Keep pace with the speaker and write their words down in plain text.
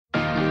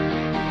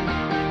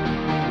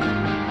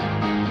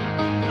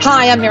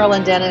Hi, I'm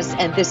Marilyn Dennis,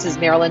 and this is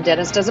Marilyn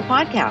Dennis Does a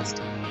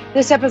Podcast.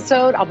 This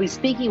episode, I'll be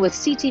speaking with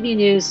CTV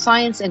News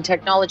science and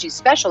technology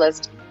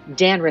specialist,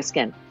 Dan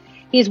Riskin.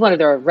 He's one of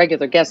the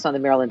regular guests on the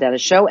Marilyn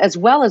Dennis Show, as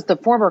well as the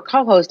former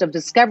co-host of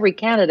Discovery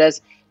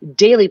Canada's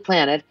Daily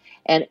Planet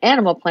and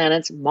Animal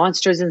Planet's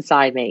Monsters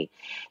Inside Me.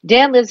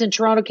 Dan lives in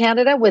Toronto,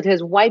 Canada, with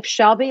his wife,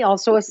 Shelby,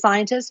 also a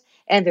scientist,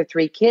 and their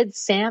three kids,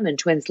 Sam and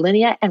twins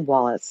Linnea and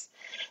Wallace.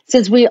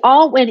 Since we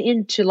all went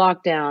into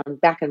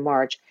lockdown back in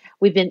March,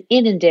 we've been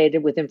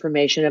inundated with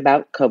information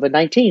about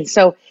COVID-19.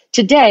 So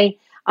today,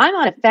 I'm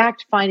on a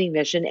fact-finding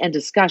mission and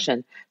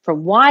discussion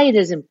from why it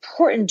is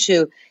important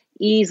to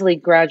easily,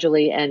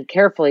 gradually, and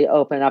carefully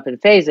open up in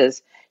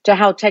phases to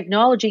how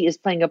technology is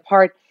playing a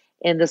part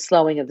in the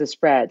slowing of the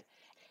spread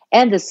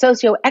and the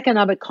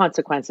socioeconomic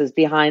consequences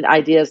behind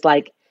ideas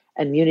like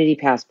immunity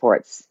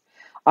passports.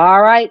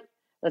 All right,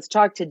 let's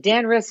talk to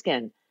Dan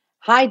Riskin.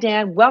 Hi,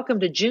 Dan.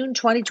 Welcome to June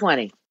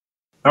 2020.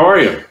 How are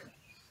you?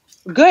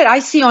 Good. I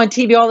see you on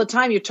TV all the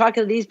time. You're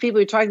talking to these people.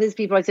 You're talking to these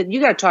people. I said,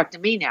 you got to talk to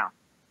me now.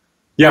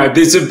 Yeah,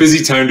 it's a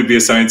busy time to be a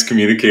science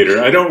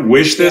communicator. I don't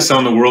wish this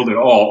on the world at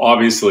all,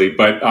 obviously,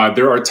 but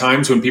there are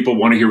times when people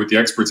want to hear what the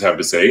experts have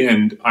to say.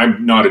 And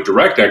I'm not a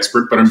direct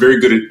expert, but I'm very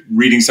good at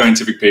reading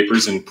scientific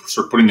papers and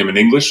sort of putting them in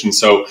English. And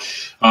so,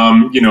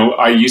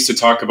 I used to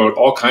talk about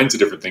all kinds of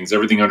different things,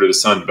 everything under the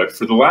sun. But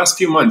for the last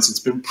few months,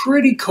 it's been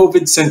pretty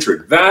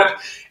COVID-centric.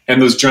 That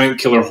and those giant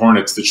killer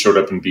hornets that showed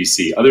up in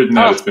BC. Other than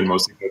that, It's been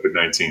mostly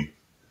COVID-19.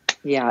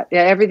 Yeah.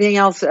 Everything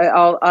else,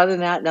 other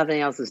than that,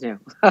 nothing else is new.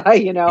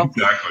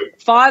 Exactly.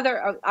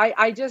 Father,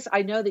 I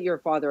know that you're a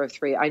father of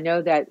three. I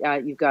know that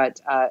you've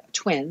got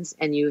twins,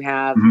 and you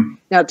have. Mm-hmm.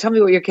 Now, tell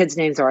me what your kids'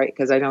 names are,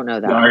 because I don't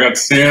know that. Yeah, I got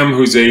Sam,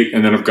 who's 8,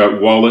 and then I've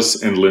got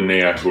Wallace and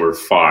Linnea, who are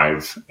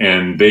 5,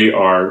 and they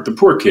are the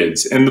poor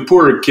kids, and the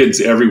poor kids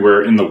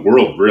everywhere in the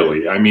world.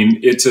 Really, I mean,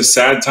 it's a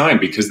sad time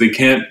because they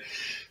can't.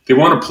 They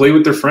want to play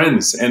with their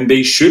friends, and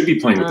they should be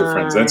playing with their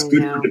friends. That's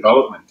good for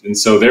development. And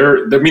so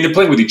they're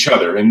playing with each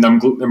other. And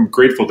I'm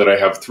grateful that I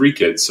have 3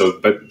 kids.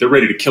 But they're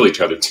ready to kill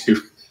each other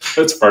too.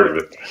 That's part of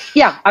it.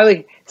 Yeah.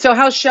 So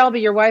how's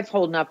Shelby, your wife,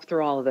 holding up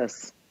through all of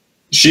this?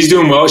 She's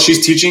doing well.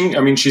 She's teaching.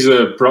 I mean, she's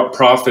a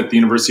prof at the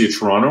University of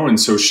Toronto. And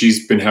so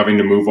she's been having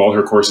to move all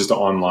her courses to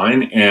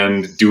online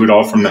and do it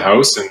all from the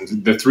house.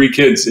 And the 3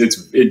 kids,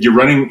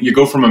 you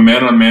go from a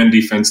man-on-man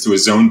defense to a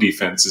zone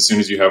defense as soon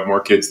as you have more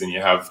kids than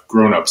you have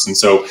grown-ups. And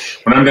so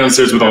when I'm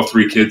downstairs with all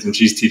 3 kids and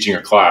she's teaching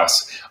a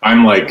class,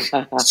 I'm like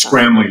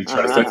scrambling to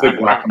try to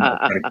like whack-a-mole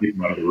trying to keep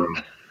them out of the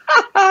room.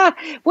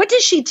 What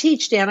does she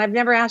teach, Dan? I've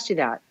never asked you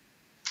that.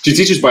 She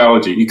teaches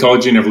biology.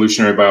 Ecology and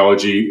evolutionary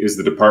biology is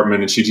the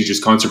department, and she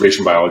teaches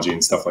conservation biology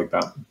and stuff like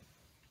that.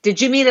 Did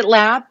you meet at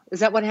lab? Is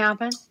that what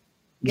happened?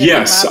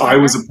 Yes, I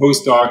was a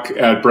postdoc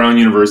at Brown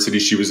University.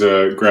 She was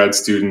a grad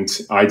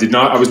student. I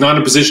was not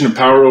in a position of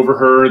power over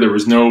her. There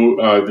was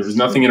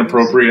nothing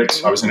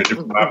inappropriate. I was in a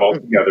different lab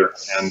altogether,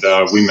 and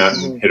we met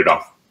and hit it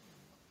off.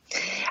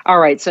 All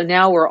right, so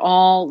now we're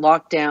all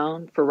locked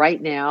down for right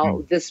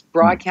now. This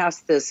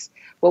broadcast,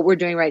 what we're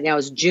doing right now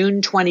is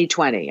June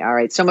 2020. All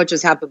right, so much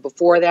has happened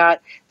before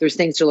that. There's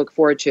things to look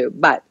forward to.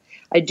 But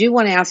I do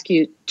want to ask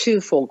you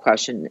twofold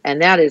question,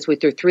 and that is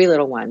with your 3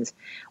 little ones,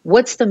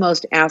 what's the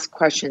most asked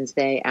questions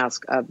they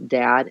ask of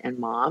dad and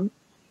mom?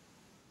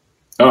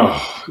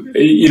 Oh,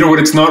 you know what?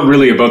 It's not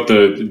really about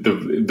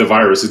the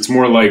virus. It's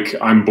more like,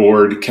 I'm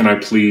bored. Can I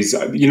please?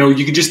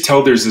 You can just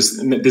tell there's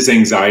this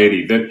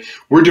anxiety that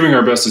we're doing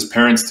our best as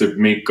parents to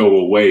make go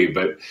away.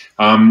 But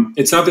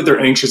it's not that they're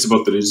anxious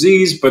about the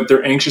disease, but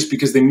they're anxious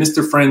because they miss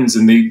their friends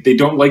and they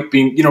don't like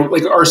being,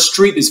 like our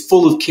street is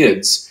full of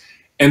kids.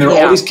 And there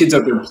are all these kids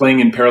out there playing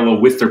in parallel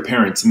with their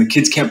parents, and the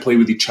kids can't play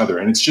with each other,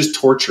 and it's just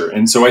torture.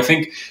 And so I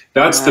think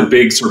that's the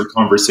big sort of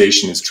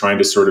conversation, is trying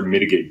to sort of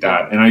mitigate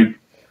that. And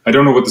I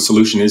don't know what the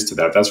solution is to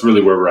that. That's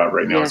really where we're at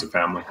right now as a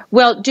family.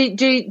 Well, do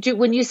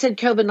when you said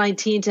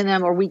COVID-19 to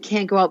them, or we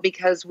can't go out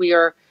because we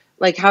are,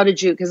 like, how did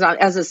you, because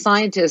as a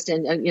scientist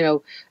and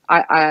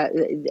I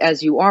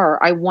as you are,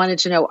 I wanted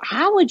to know,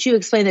 how would you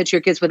explain that to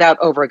your kids without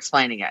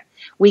over-explaining it?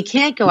 We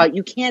can't go out,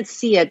 you can't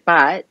see it,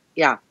 but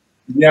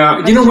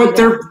Yeah, you know what?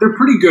 They're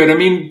pretty good. I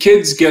mean,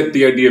 kids get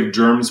the idea of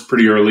germs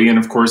pretty early. And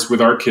of course, with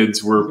our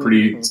kids, we're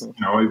pretty,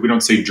 we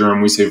don't say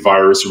germ, we say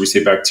virus, or we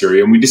say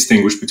bacteria, and we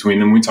distinguish between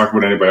them. We talk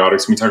about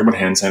antibiotics, we talk about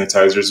hand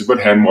sanitizers, about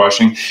hand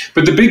washing.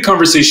 But the big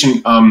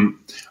conversation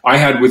I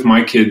had with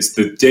my kids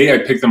the day I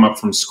picked them up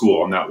from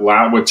school, on that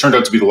what turned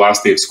out to be the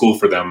last day of school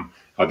for them.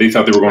 They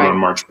thought they were going on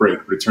March break,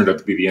 but it turned out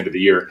to be the end of the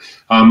year.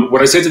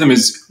 What I said to them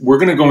is, we're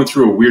going to go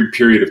through a weird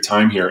period of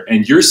time here,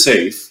 and you're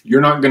safe.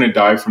 You're not going to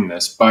die from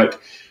this, but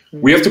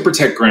we have to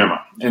protect grandma.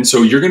 And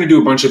so you're going to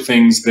do a bunch of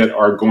things that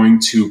are going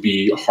to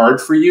be hard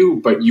for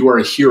you, but you are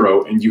a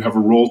hero and you have a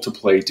role to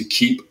play to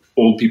keep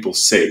old people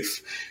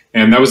safe.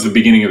 And that was the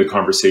beginning of the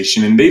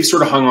conversation. And they've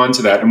sort of hung on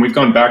to that. And we've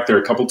gone back there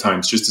a couple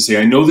times just to say,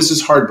 I know this is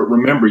hard, but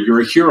remember,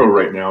 you're a hero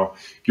right now.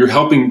 You're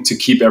helping to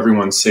keep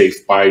everyone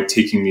safe by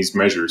taking these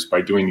measures, by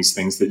doing these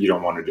things that you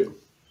don't want to do.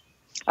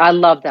 I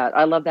love that.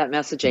 I love that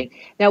messaging.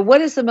 Now,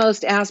 what is the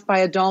most asked by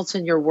adults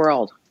in your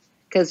world?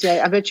 Because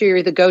I bet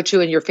you're the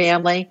go-to in your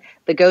family,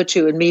 the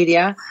go-to in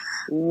media.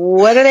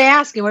 What are they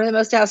asking? What are the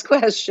most asked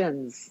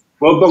questions?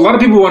 Well, a lot of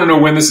people want to know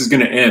when this is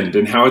going to end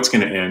and how it's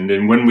going to end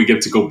and when we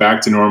get to go back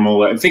to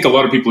normal. I think a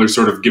lot of people are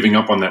sort of giving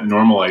up on that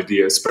normal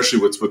idea, especially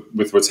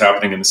with what's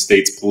happening in the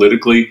States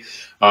politically.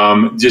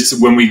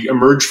 Just when we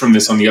emerge from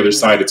this on the other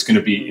side, it's going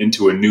to be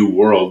into a new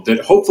world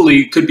that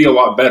hopefully could be a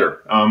lot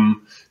better.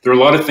 There are a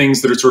lot of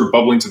things that are sort of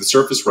bubbling to the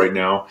surface right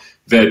now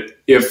that,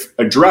 if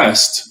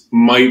addressed,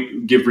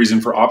 might give reason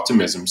for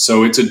optimism.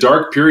 So it's a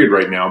dark period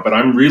right now, but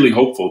I'm really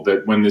hopeful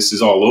that when this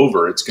is all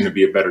over, it's going to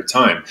be a better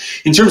time.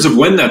 In terms of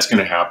when that's going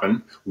to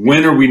happen,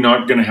 when are we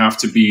not going to have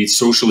to be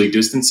socially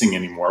distancing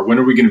anymore? When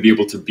are we going to be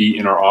able to be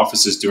in our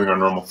offices doing our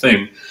normal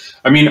thing?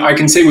 I mean, I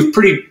can say with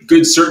pretty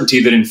good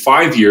certainty that in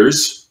 5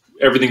 years,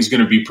 everything's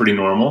going to be pretty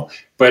normal,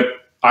 but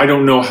I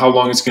don't know how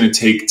long it's going to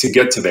take to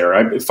get to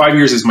there. 5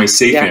 years is my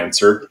safe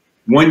answer.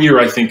 1 year,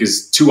 I think,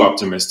 is too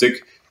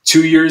optimistic.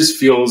 2 years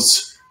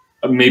feels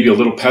maybe a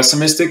little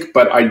pessimistic,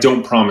 but I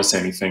don't promise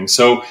anything.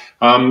 So,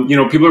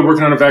 people are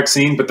working on a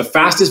vaccine, but the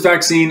fastest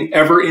vaccine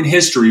ever in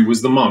history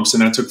was the mumps,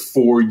 and that took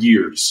 4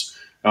 years.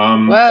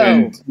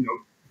 And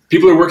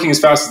people are working as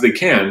fast as they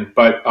can,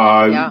 but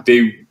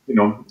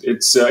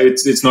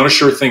it's not a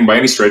sure thing by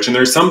any stretch. And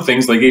there are some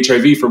things like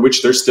HIV for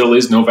which there still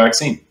is no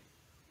vaccine.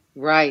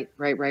 Right.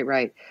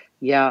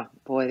 Yeah,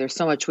 boy, there's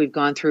so much we've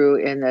gone through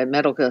in the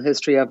medical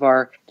history of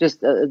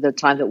the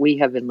time that we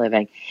have been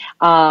living.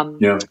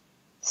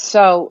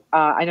 So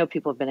I know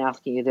people have been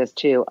asking you this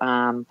too.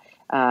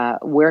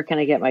 Where can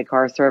I get my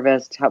car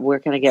serviced? Where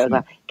can I get?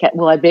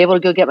 Will I be able to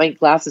go get my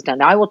glasses done?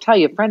 Now, I will tell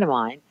you, a friend of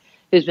mine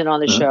who's been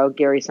on the show,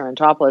 Gary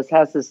Sarantopoulos,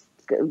 has this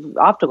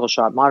optical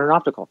shop, Modern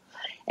Optical,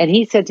 and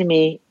he said to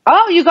me,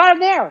 "Oh, you got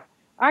them there."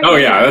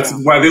 That's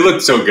why they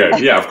look so good.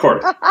 Yeah, of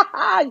course.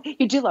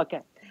 You do look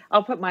good.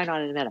 I'll put mine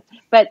on in a minute.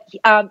 But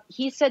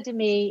he said to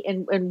me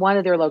in one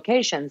of their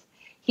locations,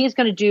 he's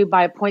going to do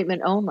by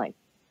appointment only.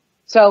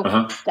 So,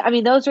 I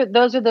mean, those are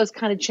those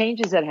kind of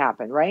changes that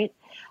happen, right?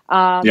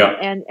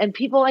 And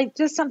people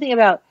just something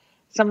about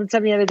someone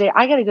said the other day,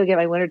 I got to go get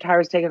my winter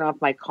tires taken off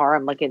my car.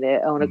 I'm looking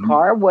to own a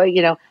car. Well,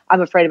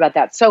 I'm afraid about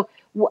that. So,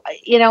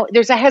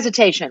 there's a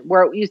hesitation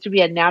where it used to be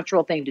a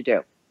natural thing to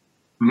do.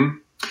 Mm-hmm.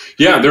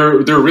 Yeah,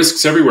 there are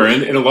risks everywhere,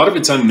 and a lot of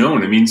it's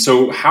unknown. I mean,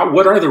 so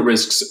what are the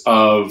risks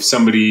of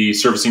somebody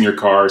servicing your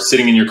car,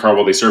 sitting in your car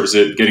while they service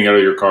it, getting out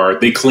of your car,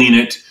 they clean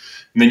it,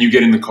 and then you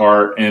get in the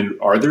car, and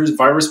are there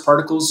virus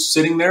particles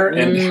sitting there,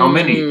 and how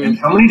many? And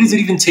how many does it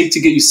even take to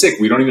get you sick?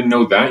 We don't even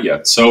know that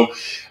yet. So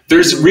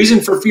there's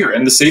reason for fear,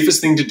 and the safest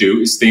thing to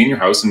do is stay in your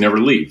house and never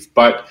leave.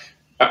 But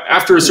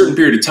after a certain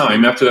period of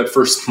time, after that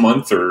first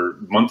month or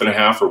month and a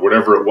half or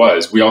whatever it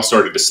was, we all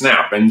started to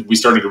snap, and we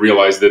started to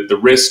realize that the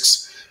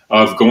risks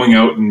of going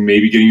out and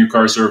maybe getting your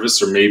car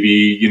serviced, or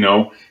maybe,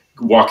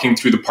 walking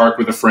through the park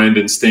with a friend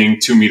and staying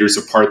 2 meters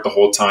apart the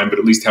whole time, but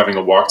at least having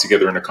a walk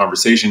together and a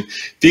conversation.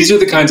 These are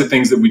the kinds of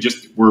things that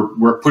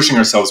we're pushing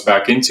ourselves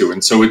back into.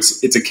 And so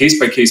it's a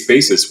case-by-case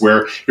basis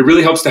where it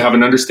really helps to have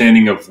an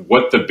understanding of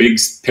what the big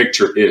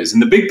picture is.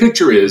 And the big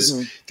picture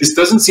is this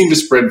doesn't seem to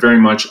spread very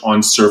much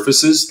on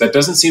surfaces. That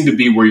doesn't seem to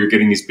be where you're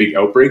getting these big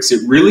outbreaks.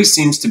 It really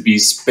seems to be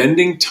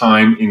spending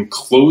time in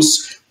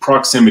close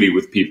proximity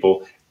with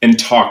people and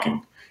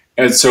talking.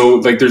 And so,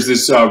 there's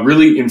this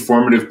really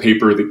informative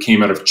paper that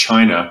came out of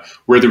China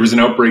where there was an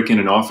outbreak in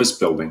an office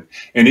building.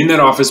 And in that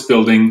office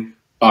building,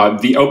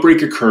 the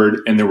outbreak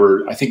occurred, and there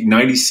were, I think,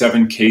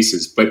 97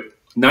 cases, but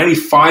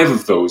 95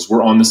 of those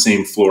were on the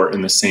same floor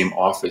in the same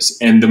office.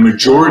 And the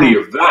majority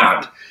of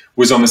that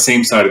was on the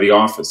same side of the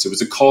office. It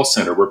was a call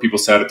center where people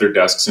sat at their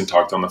desks and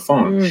talked on the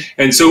phone.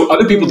 And so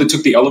other people that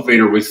took the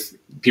elevator with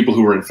people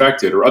who were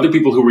infected, or other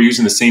people who were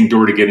using the same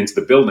door to get into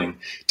the building,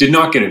 did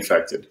not get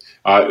infected,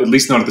 at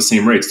least not at the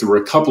same rates. There were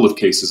a couple of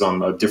cases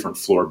on a different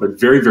floor, but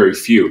very, very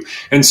few.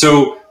 And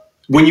so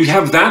when you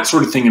have that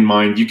sort of thing in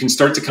mind, you can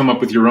start to come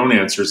up with your own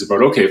answers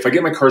about, okay, if I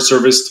get my car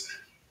serviced,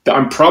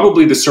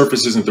 the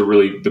surface isn't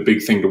the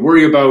big thing to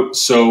worry about.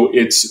 So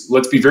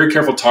let's be very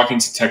careful talking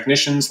to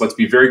technicians. Let's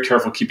be very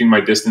careful keeping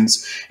my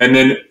distance. And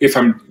then if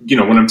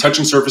when I'm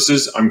touching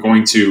surfaces, I'm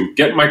going to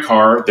get in my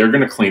car. They're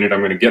going to clean it. I'm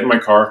going to get in my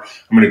car.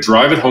 I'm going to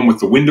drive it home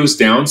with the windows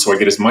down so I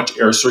get as much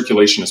air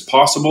circulation as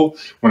possible.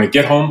 When I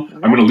get home,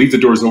 I'm going to leave the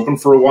doors open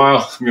for a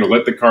while. I'm going to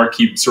let the car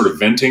keep sort of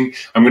venting.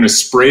 I'm going to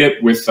spray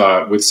it with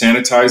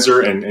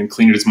sanitizer and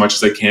clean it as much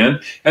as I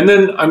can. And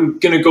then I'm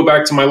going to go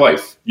back to my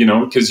life,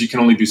 because you can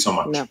only do so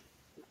much. No.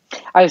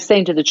 I was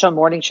saying to the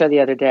morning show the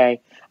other day,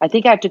 I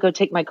think I have to go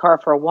take my car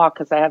for a walk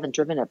because I haven't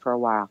driven it for a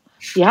while.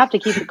 You have to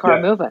keep the car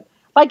moving.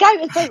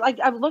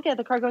 I'm looking at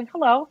the car going,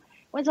 hello,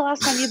 when's the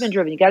last time you've been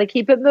driven? You got to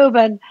keep it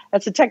moving.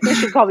 That's a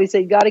technician called me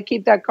saying, you got to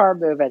keep that car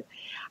moving.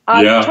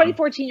 In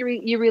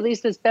 2014, you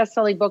released this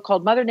best-selling book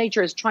called Mother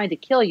Nature is Trying to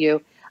Kill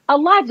You, a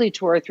lively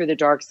tour through the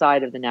dark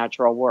side of the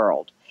natural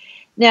world.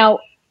 Now,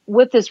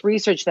 with this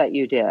research that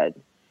you did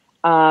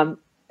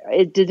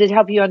it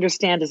help you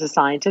understand as a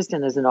scientist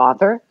and as an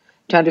author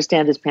to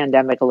understand this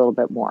pandemic a little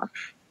bit more?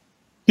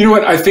 You know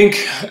what? I think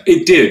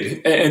it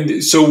did.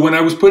 And so when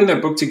I was putting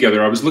that book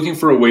together, I was looking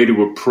for a way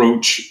to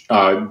approach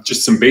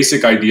just some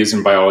basic ideas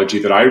in biology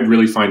that I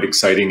really find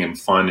exciting and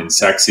fun and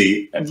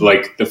sexy,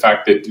 like the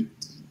fact that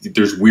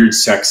there's weird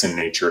sex in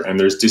nature, and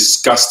there's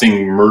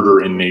disgusting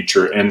murder in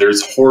nature, and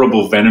there's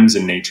horrible venoms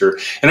in nature.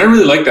 And I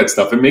really like that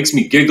stuff. It makes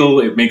me giggle.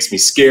 It makes me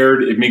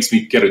scared. It makes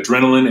me get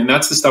adrenaline. And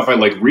that's the stuff I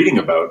like reading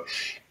about.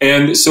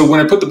 And so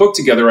when I put the book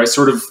together,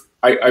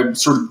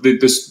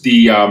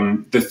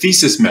 the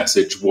thesis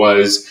message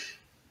was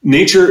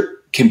nature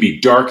can be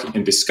dark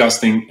and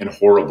disgusting and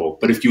horrible.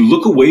 But if you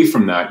look away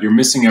from that, you're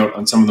missing out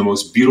on some of the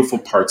most beautiful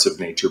parts of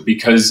nature,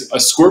 because a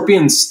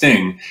scorpion's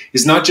sting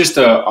is not just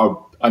an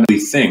ugly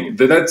thing.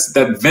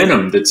 That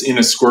venom that's in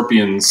a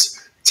scorpion's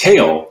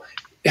tail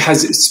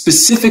has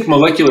specific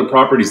molecular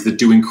properties that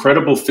do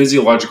incredible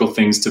physiological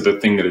things to the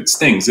thing that it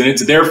stings. And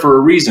it's there for a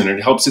reason.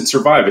 It helps it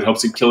survive. It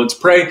helps it kill its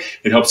prey.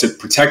 It helps it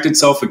protect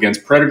itself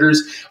against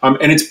predators.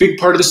 And it's a big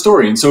part of the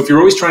story. And so if you're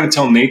always trying to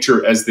tell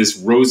nature as this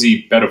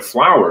rosy bed of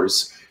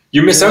flowers,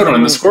 you miss out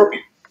on the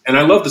scorpion. And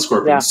I love the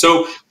scorpion. Yeah.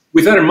 So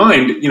with that in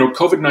mind,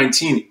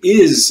 COVID-19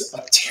 is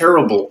a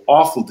terrible,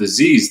 awful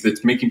disease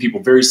that's making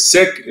people very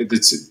sick,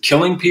 that's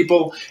killing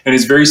people, and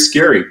is very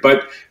scary.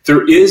 But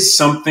there is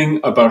something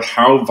about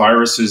how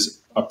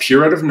viruses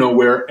appear out of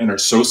nowhere and are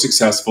so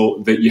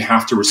successful that you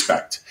have to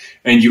respect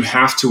and you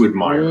have to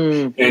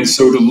admire. And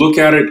so to look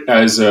at it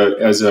as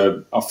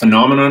a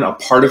phenomenon, a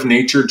part of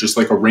nature, just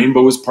like a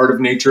rainbow is part of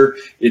nature,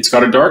 it's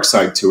got a dark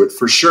side to it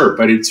for sure,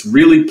 but it's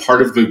really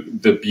part of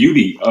the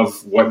beauty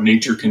of what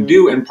nature can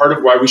do and part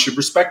of why we should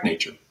respect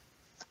nature.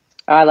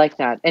 I like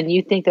that. And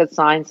you think that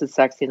science is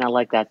sexy, and I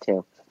like that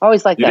too. I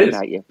always like that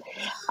about you.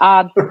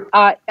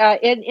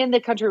 In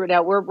the country right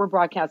now, we're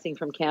broadcasting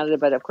from Canada,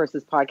 but of course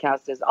this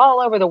podcast is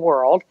all over the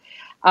world.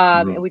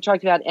 And we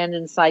talked about end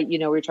in sight. We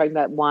were talking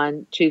about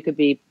 1, 2 could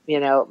be,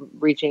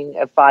 reaching,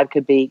 5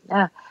 could be,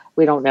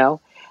 we don't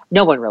know.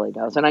 No one really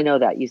knows. And I know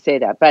that you say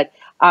that, but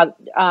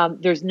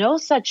there's no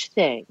such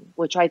thing,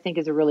 which I think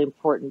is a really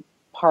important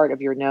part of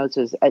your notes,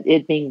 is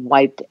it being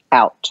wiped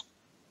out.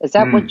 Is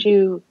that what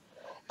you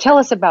tell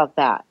us about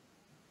that?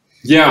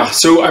 Yeah.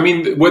 So,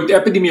 what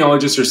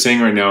epidemiologists are saying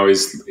right now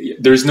is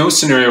there's no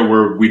scenario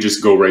where we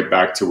just go right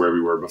back to where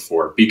we were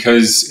before,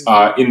 because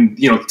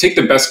take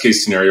the best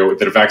case scenario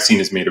that a vaccine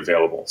is made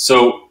available.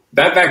 So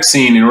that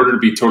vaccine, in order to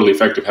be totally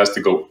effective, has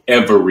to go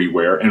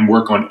everywhere and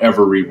work on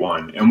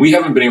everyone. And we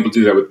haven't been able to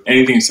do that with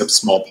anything except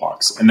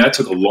smallpox. And that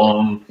took a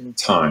long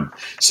time.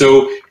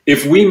 So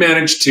if we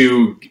manage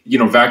to,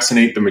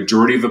 vaccinate the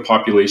majority of the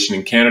population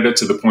in Canada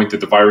to the point that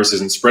the virus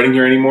isn't spreading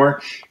here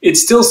anymore,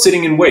 it's still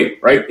sitting in wait,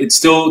 right? It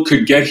still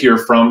could get here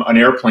from an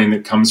airplane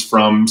that comes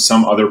from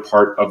some other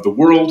part of the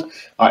world.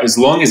 As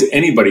long as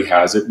anybody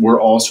has it, we're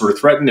all sort of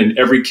threatened, and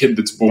every kid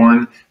that's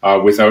born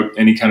without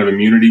any kind of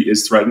immunity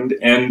is threatened.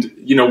 And,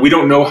 we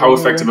don't know how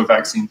effective a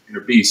vaccine is going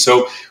to be.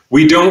 So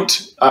we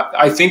don't,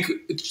 I think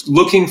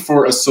looking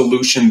for a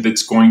solution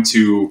that's going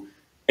to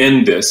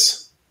end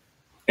this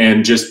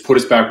and just put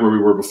us back where we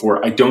were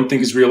before, I don't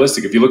think is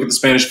realistic. If you look at the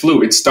Spanish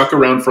flu, it stuck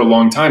around for a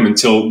long time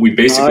until we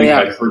basically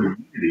had herd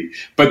immunity.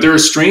 But there are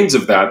strains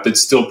of that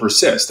still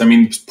persist. Some of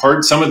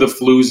the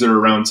flus that are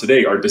around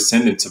today are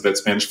descendants of that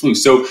Spanish flu.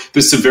 So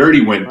the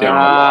severity went down a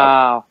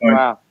lot.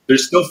 Wow.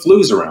 There's still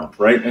flus around,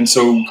 right? And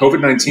so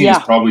COVID-19 is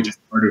probably just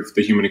part of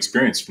the human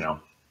experience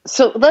now.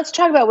 So let's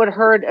talk about what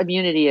herd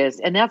immunity is.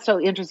 And that's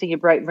so interesting you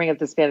bring up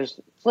the Spanish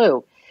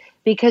flu,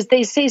 because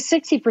they say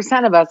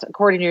 60% of us,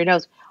 according to your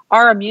notes,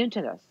 are immune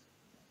to this.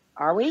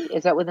 Are we?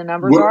 Is that what the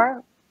numbers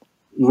are?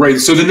 Right.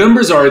 So the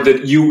numbers are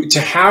that to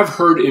have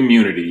herd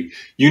immunity,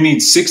 you need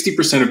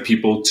 60% of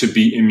people to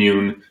be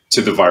immune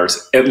to the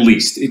virus, at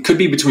least. It could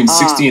be between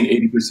 60 and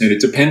 80%.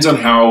 It depends on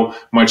how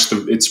much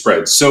it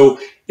spreads. So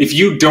if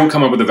you don't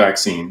come up with a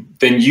vaccine,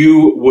 then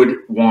you would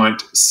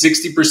want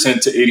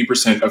 60% to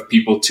 80% of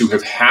people to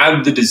have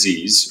had the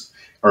disease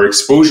or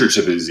exposure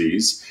to the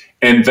disease,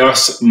 and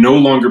thus no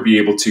longer be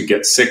able to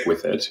get sick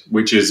with it,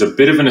 which is a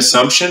bit of an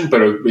assumption,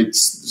 but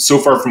it's so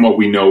far from what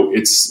we know,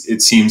 it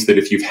seems that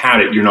if you've had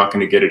it, you're not going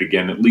to get it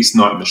again, at least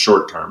not in the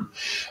short term.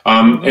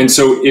 And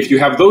so if you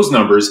have those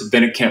numbers,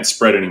 then it can't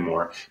spread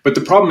anymore. But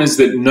the problem is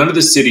that none of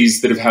the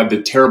cities that have had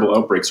the terrible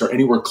outbreaks are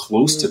anywhere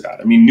close to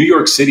that. New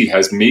York City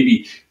has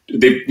maybe,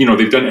 they've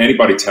done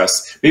antibody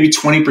tests, maybe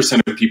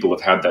 20% of people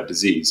have had that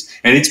disease,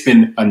 and it's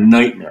been a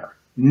nightmare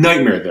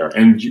there.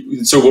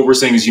 And so what we're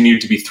saying is you need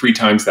it to be 3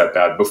 times that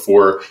bad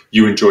before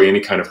you enjoy any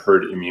kind of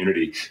herd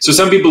immunity. So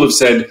some people have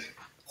said,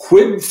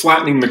 quit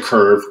flattening the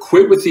curve,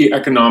 quit with the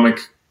economic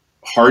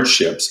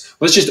hardships.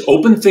 Let's just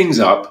open things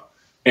up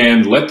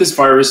and let this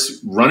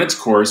virus run its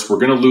course. We're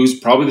going to lose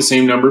probably the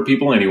same number of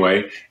people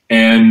anyway.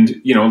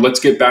 And, let's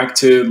get back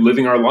to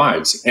living our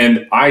lives.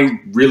 And I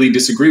really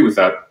disagree with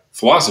that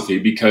philosophy,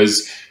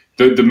 because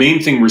the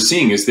main thing we're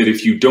seeing is that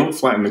if you don't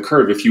flatten the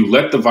curve, if you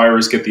let the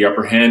virus get the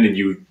upper hand and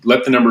you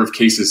let the number of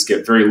cases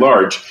get very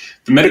large,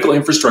 the medical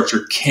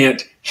infrastructure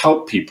can't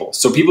help people.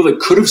 So people that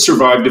could have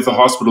survived if the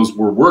hospitals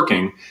were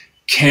working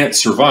can't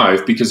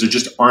survive because there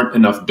just aren't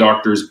enough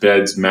doctors,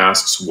 beds,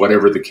 masks,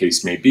 whatever the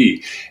case may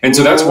be. And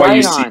so that's why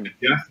you see the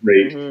death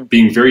rate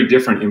being very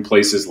different in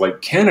places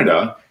like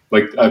Canada.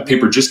 Like a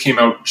paper just came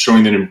out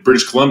showing that in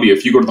British Columbia,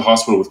 if you go to the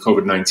hospital with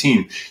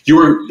COVID-19, you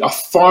are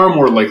far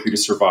more likely to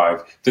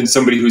survive than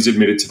somebody who's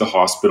admitted to the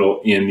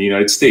hospital in the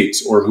United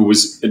States or who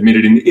was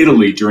admitted in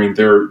Italy during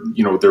their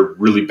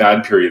really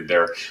bad period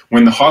there.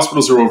 When the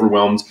hospitals are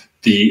overwhelmed,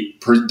 the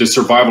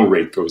survival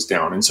rate goes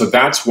down. And so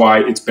that's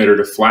why it's better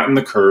to flatten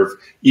the curve,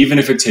 even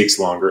if it takes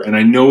longer. And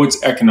I know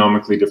it's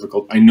economically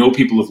difficult. I know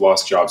people have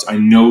lost jobs. I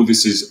know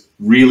this is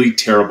really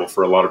terrible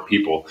for a lot of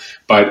people.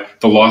 But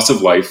the loss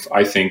of life,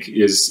 I think,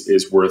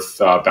 is worth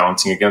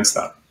balancing against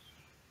that.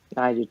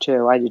 I do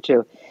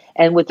too.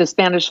 And with the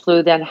Spanish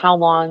flu, then how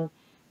long?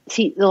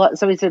 See,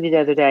 somebody said to me the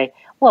other day,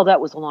 well, that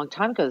was a long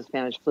time ago, the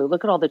Spanish flu.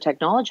 Look at all the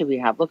technology we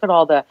have. Look at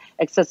all the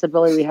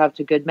accessibility we have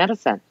to good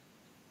medicine.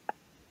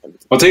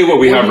 I'll tell you what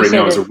we have right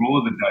now is a roll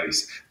of the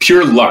dice.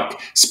 Pure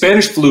luck.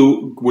 Spanish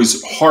flu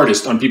was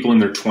hardest on people in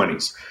their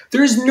 20s.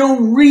 There is no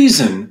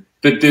reason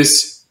that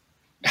this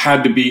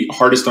had to be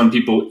hardest on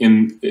people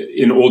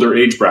in older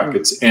age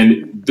brackets.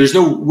 And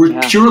we're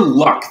pure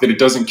luck that it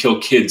doesn't kill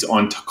kids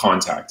on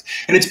contact.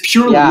 And it's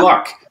pure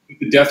luck that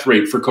the death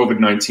rate for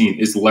COVID-19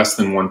 is less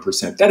than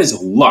 1%. That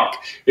is luck.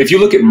 If you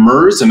look at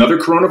MERS, another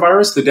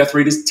coronavirus, the death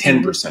rate is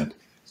 10%.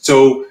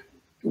 So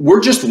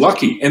we're just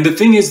lucky. And the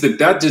thing is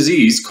that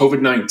disease,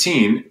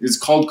 COVID-19, is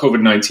called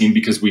COVID-19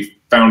 because we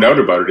found out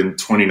about it in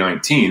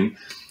 2019.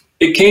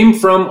 It came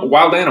from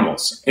wild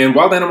animals, and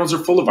wild animals are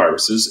full of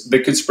viruses that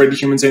could spread to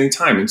humans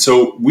anytime. And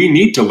so we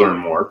need to learn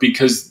more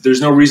because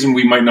there's no reason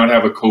we might not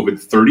have a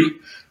COVID-30,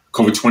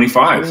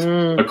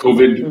 COVID-25, a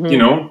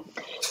COVID,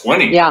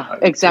 20. Yeah,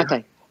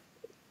 exactly.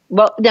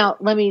 Well, now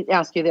let me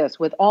ask you this.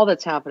 With all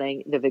that's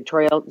happening, the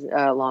Victoria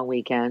long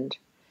weekend,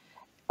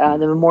 the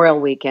Memorial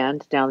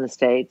weekend down in the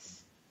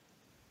States,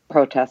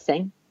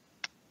 protesting,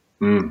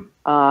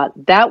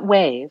 that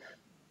wave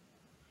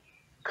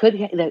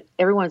that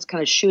everyone's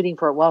kind of shooting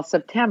for. Well,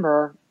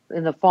 September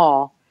in the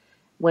fall,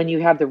 when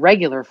you have the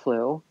regular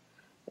flu,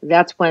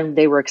 that's when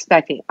they were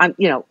expecting.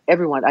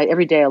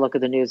 Every day I look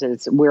at the news and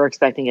we're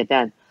expecting it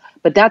then,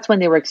 but that's when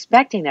they were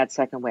expecting that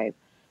second wave.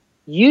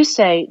 You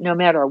say no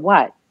matter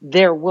what,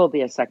 there will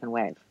be a second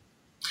wave.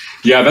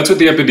 Yeah, that's what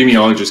the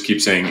epidemiologists keep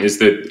saying, is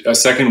that a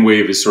second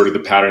wave is sort of the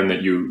pattern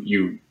that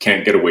you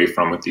can't get away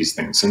from with these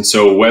things. And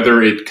so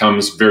whether it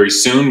comes very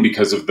soon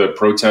because of the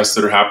protests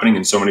that are happening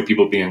and so many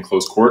people being in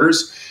close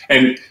quarters,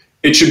 and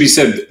it should be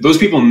said, those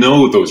people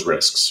know those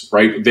risks,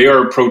 right? They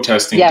are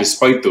protesting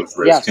despite those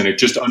risks, and it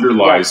just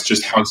underlies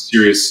just how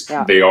serious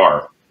they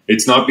are.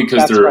 It's not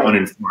because they're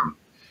uninformed.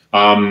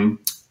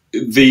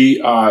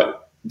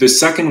 The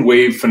second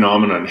wave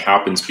phenomenon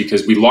happens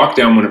because we lock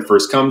down when it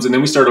first comes, and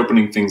then we start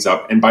opening things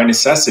up. And by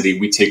necessity,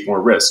 we take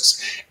more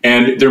risks.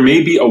 And there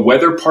may be a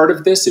weather part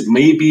of this. It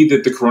may be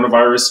that the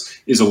coronavirus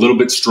is a little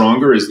bit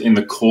stronger in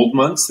the cold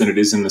months than it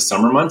is in the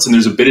summer months. And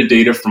there's a bit of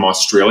data from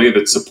Australia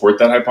that support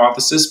that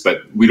hypothesis,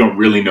 but we don't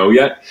really know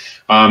yet.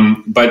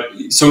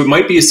 So it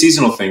might be a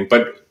seasonal thing,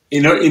 but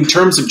in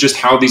terms of just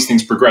how these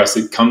things progress,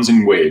 it comes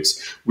in waves.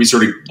 We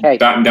sort of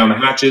batten down the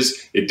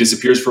hatches, it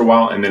disappears for a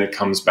while, and then it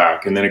comes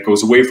back. And then it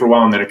goes away for a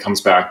while, and then it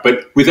comes back.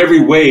 But with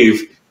every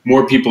wave,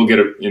 more people get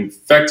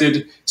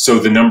infected. So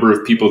the number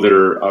of people that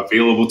are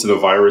available to the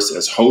virus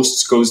as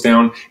hosts goes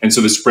down. And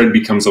so the spread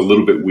becomes a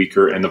little bit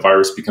weaker, and the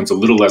virus becomes a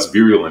little less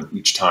virulent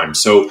each time.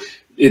 So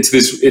it's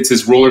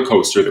this roller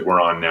coaster that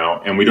we're on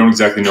now, and we don't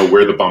exactly know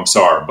where the bumps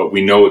are, but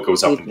we know it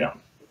goes up and down.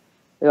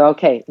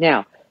 Okay.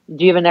 Now,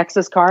 do you have a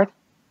Nexus card?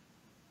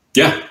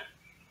 Yeah.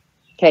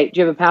 Okay.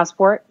 Do you have a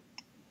passport?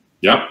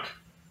 Yeah.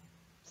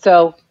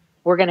 So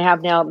we're going to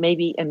have now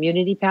maybe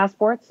immunity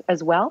passports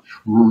as well?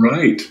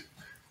 Right.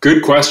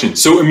 Good question.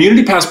 So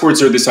immunity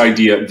passports are this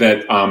idea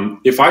that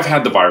if I've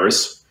had the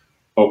virus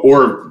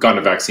or gotten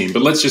a vaccine,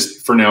 but let's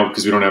just, for now,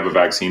 because we don't have a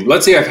vaccine,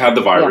 let's say I've had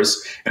the virus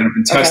and I've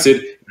been tested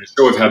and I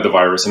show I've had the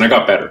virus and I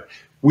got better.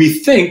 We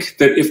think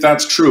that if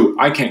that's true,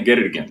 I can't get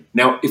it again.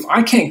 Now, if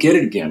I can't get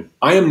it again,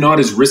 I am not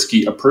as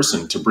risky a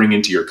person to bring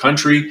into your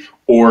country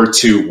or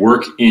to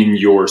work in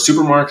your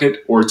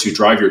supermarket or to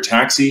drive your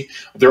taxi.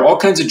 There are all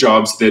kinds of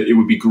jobs that it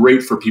would be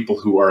great for people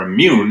who are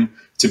immune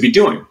to be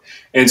doing.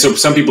 And so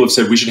some people have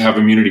said we should have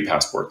immunity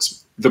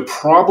passports. The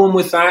problem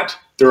with that,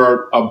 there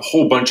are a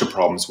whole bunch of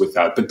problems with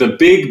that. But the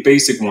big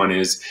basic one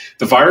is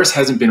the virus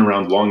hasn't been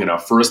around long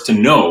enough for us to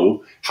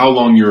know how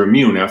long you're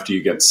immune after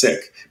you get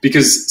sick.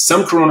 Because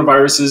some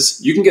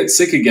coronaviruses, you can get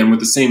sick again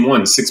with the same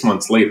one 6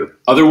 months later.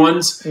 Other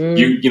ones,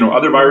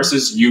 other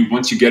viruses,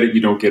 once you get it,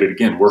 you don't get it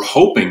again. We're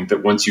hoping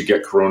that once you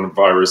get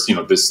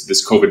coronavirus,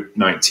 this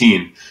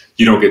COVID-19,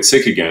 you don't get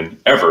sick again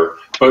ever.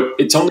 But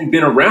it's only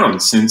been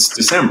around since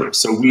December.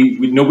 So we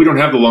know we don't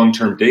have the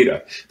long-term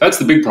data. That's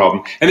the big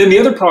problem. And then the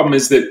other problem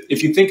is that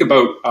if you think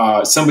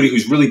about somebody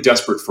who's really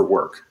desperate for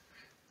work,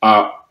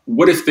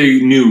 what if they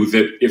knew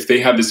that if they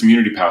had this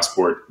immunity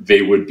passport,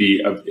 they would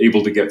be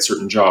able to get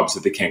certain jobs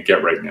that they can't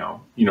get right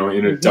now,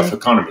 in a tough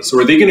economy? So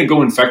are they going to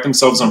go infect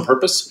themselves on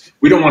purpose?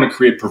 We don't want to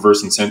create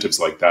perverse incentives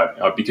like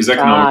that because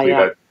economically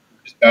that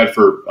is bad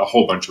for a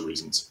whole bunch of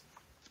reasons.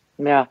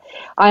 Yeah.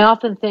 I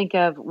often think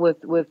of with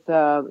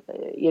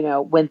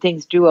when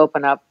things do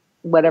open up,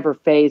 whatever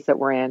phase that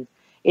we're in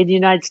the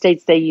United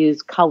States, they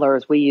use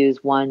colors. We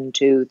use 1,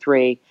 2,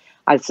 3.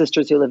 I have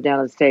sisters who live down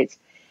in the States.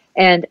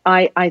 And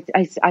I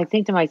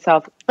think to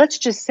myself, let's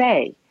just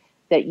say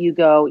that you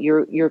go,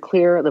 you're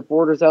clear, the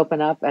borders open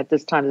up at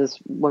this time.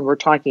 When we're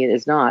talking, it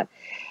is not.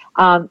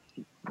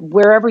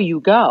 Wherever you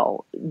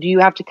go, do you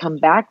have to come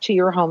back to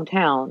your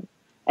hometown,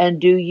 and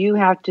do you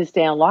have to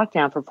stay on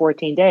lockdown for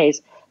 14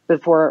 days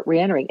before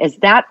reentering? Is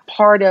that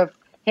part of,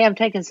 hey, I'm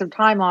taking some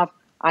time off,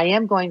 I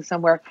am going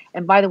somewhere,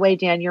 and by the way,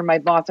 Dan, you're my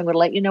boss, I'm going to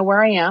let you know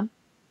where I am,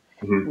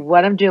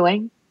 what I'm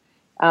doing,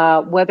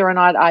 whether or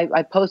not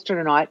I post it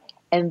or not.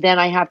 And then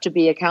I have to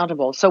be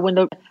accountable. So when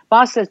the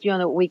boss says to you on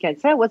the weekend,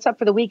 say, what's up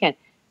for the weekend?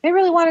 They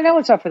really want to know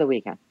what's up for the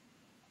weekend.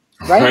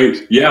 Right?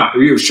 Yeah,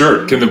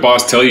 sure. Can the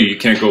boss tell you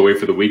can't go away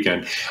for the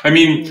weekend? I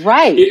mean,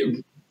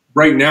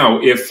 right now,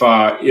 if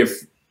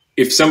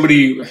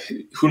somebody,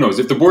 who knows,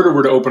 if the border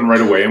were to open right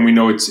away, and we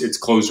know it's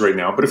closed right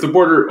now, but if the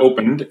border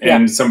opened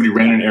and somebody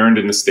ran an errand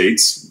in the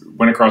States,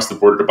 went across the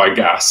border to buy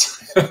gas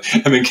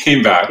and then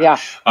came back,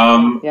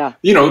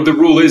 the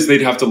rule is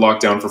they'd have to lock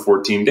down for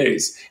 14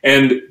 days.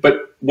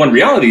 But one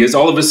reality is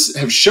all of us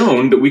have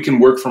shown that we can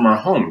work from our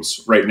homes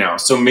right now.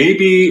 So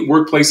maybe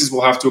workplaces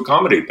will have to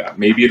accommodate that.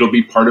 Maybe it'll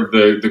be part of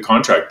the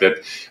contract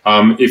that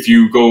if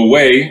you go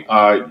away,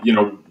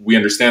 we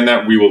understand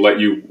that we will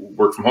let you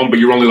work from home, but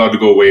you're only allowed to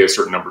go away a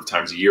certain number of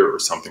times a year or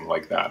something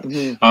like that.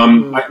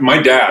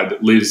 My dad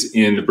lives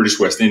in the British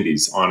West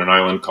Indies on an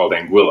island called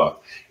Anguilla.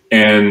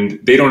 And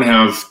they don't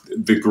have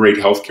the great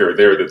healthcare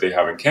there that they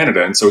have in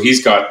Canada. And so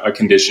he's got a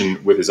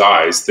condition with his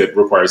eyes that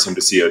requires him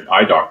to see an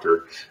eye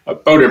doctor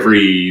about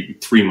every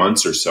 3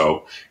 months or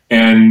so.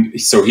 And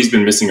so he's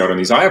been missing out on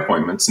these eye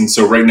appointments. And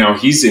so right now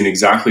he's in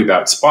exactly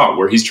that spot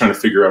where he's trying to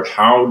figure out,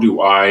 how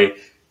do I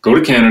go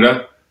to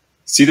Canada,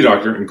 see the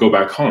doctor, and go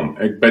back home?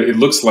 But it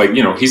looks like,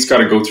 he's got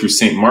to go through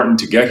St. Martin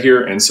to get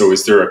here. And so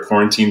is there a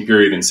quarantine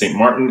period in St.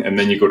 Martin? And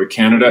then you go to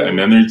Canada, and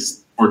then there's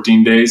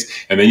 14 days,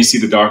 and then you see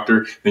the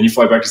doctor, then you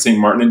fly back to St.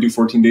 Martin and do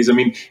 14 days. I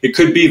mean, it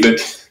could be that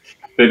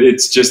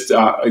it's just,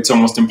 it's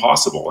almost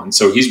impossible. And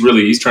so he's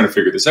trying to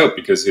figure this out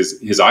because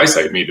his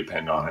eyesight may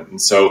depend on it.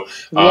 And so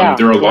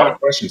there are a lot of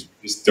questions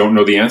we just don't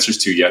know the answers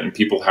to yet. And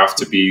people have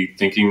to be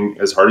thinking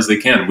as hard as they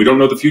can. We don't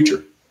know the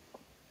future.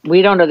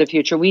 We don't know the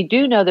future. We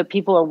do know that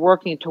people are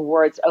working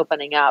towards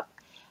opening up.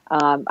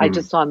 I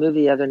just saw a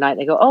movie the other night.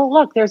 They go, oh,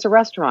 look, there's a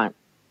restaurant.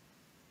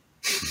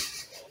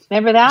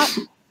 Remember that?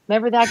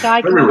 Remember that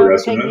guy coming over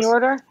taking the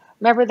order?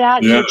 Remember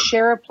that? Yeah. You'd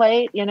share a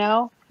plate,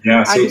 Yeah,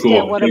 so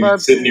cool.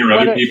 Sit near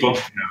other people.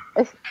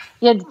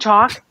 Yeah,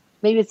 talk.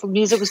 Maybe the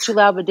music was too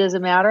loud, but it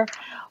doesn't matter.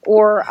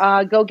 Or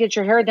go get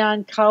your hair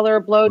done,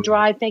 color, blow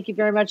dry. Thank you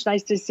very much.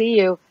 Nice to see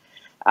you.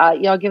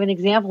 I'll give an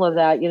example of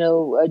that.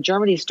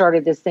 Germany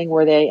started this thing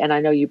where and I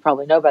know you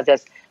probably know about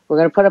this, we're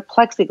going to put up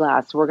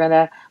plexiglass. We're going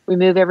to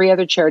remove every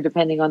other chair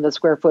depending on the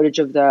square footage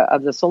of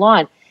the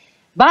salon.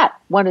 But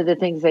one of the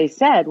things they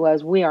said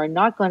was, we are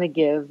not going to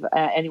give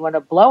anyone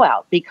a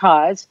blowout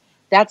because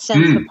that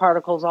sends the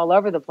particles all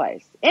over the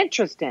place.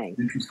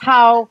 Interesting.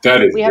 How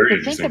we have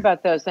to think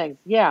about those things.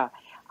 Yeah.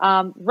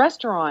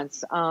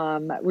 Restaurants,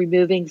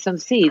 removing some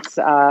seats.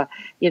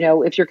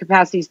 If your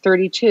capacity is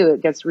 32,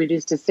 it gets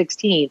reduced to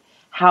 16.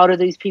 How do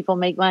these people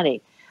make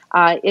money?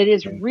 It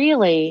is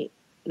really,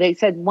 they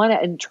said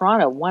in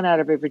Toronto, 1 out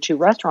of every 2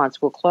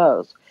 restaurants will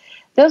close.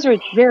 Those are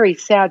very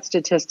sad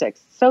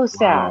statistics. So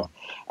sad. Wow.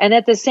 And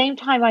at the same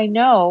time, I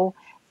know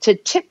to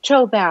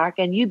tiptoe back,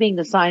 and you being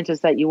the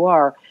scientist that you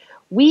are,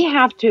 we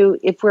have to,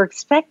 if we're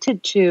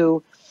expected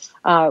to,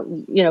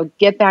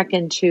 get back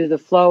into the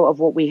flow of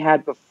what we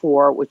had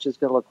before, which is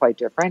going to look quite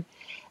different,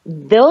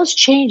 those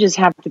changes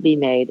have to be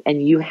made,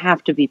 and you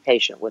have to be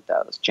patient with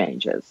those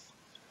changes.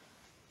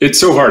 It's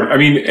so hard. I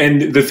mean,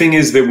 and the thing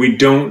is that we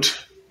don't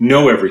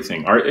know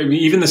everything.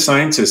 Even the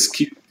scientists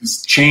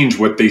change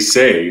what they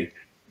say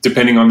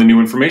depending on the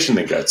new information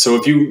they get. So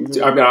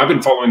I've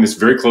been following this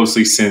very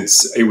closely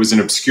since it was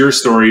an obscure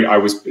story. I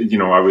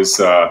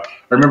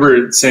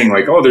remember saying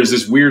like, oh, there's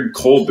this weird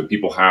cold that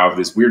people have,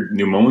 this weird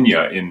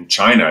pneumonia in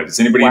China. Is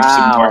anybody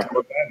interested in talking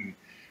about that?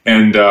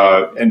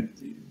 And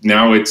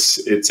now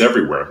it's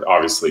everywhere,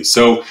 obviously.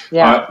 So,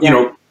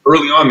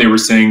 early on they were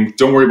saying,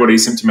 don't worry about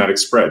asymptomatic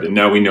spread. And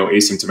now we know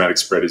asymptomatic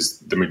spread is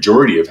the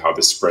majority of how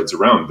this spreads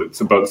around.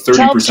 It's about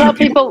 30% of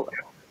people.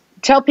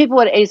 Tell people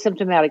what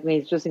asymptomatic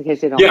means, just in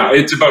case they don't. Yeah,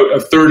 it's about a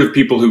third of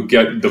people who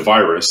get the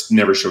virus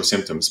never show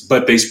symptoms,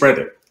 but they spread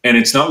it. And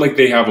it's not like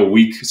they have a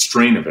weak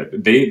strain of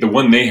it. The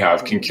one they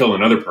have can kill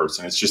another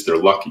person. It's just they're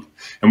lucky.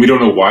 And we don't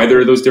know why there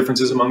are those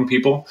differences among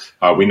people.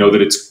 We know that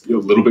it's a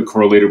little bit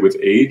correlated with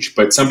age,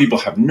 but some people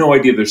have no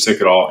idea they're sick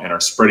at all and are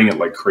spreading it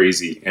like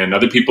crazy. And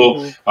other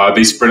people,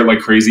 they spread it like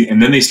crazy,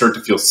 and then they start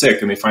to feel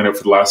sick, and they find out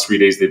for the last 3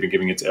 days they've been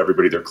giving it to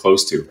everybody they're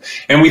close to.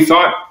 And we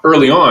thought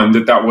early on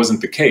that wasn't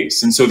the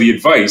case. And so the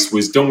advice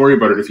was, don't worry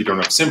about it if you don't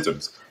have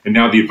symptoms. And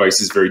now the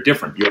advice is very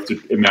different. You have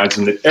to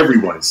imagine that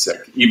everyone is sick,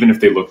 even if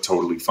they look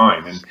totally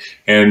fine.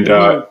 And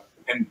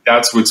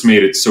that's what's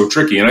made it so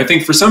tricky. And I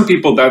think for some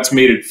people, that's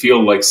made it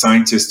feel like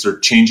scientists are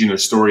changing their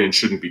story and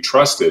shouldn't be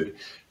trusted.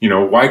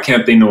 Why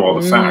can't they know all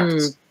the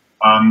facts?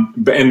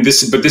 But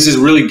this is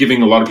really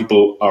giving a lot of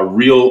people a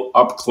real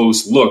up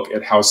close look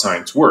at how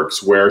science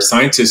works, where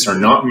scientists are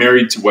not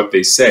married to what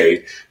they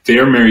say. They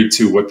are married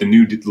to what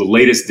the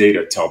latest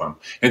data tell them.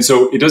 And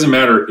so it doesn't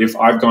matter if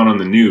I've gone on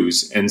the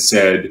news and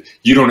said,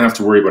 you don't have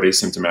to worry about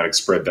asymptomatic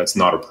spread. That's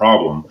not a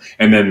problem.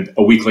 And then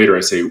a week later,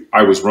 I say,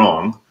 I was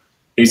wrong.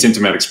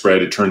 Asymptomatic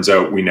spread, it turns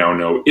out we now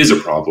know is a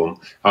problem.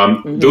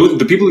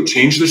 The people who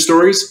change their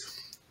stories,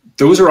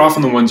 those are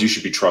often the ones you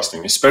should be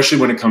trusting, especially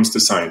when it comes to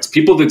science.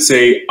 People that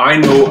say, I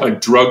know a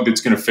drug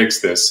that's going to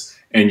fix this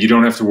and you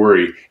don't have to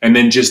worry, and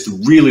then just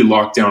really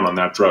lock down on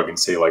that drug and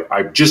say, like,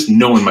 I just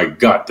know in my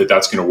gut that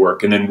that's going to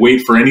work, and then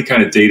wait for any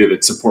kind of data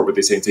that support what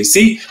they say and say,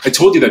 see, I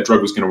told you that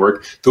drug was going to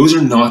work. Those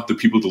are not the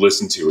people to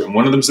listen to. And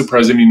one of them is the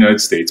president of the United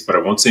States, but I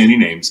won't say any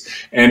names.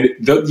 And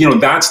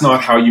that's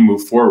not how you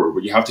move forward.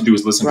 What you have to do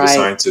is listen to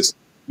scientists,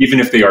 even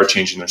if they are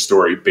changing their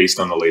story based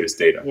on the latest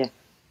data. Yeah.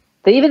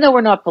 But even though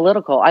we're not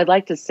political, I'd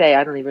like to say,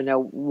 I don't even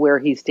know where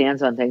he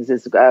stands on things,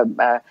 is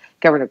Governor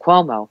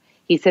Cuomo.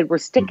 He said, we're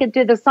sticking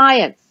to the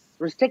science.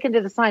 We're sticking to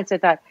the science. I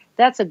thought,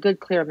 that's a good,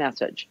 clear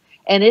message.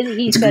 And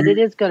he said it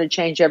is going to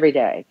change every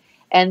day.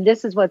 And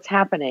this is what's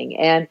happening.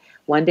 And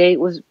one day it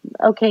was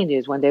okay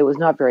news. One day it was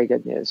not very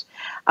good news.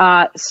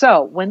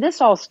 So when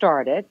this all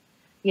started,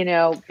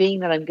 being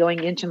that I'm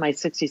going into my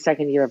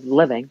 62nd year of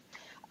living,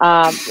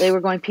 they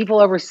were going, people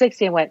over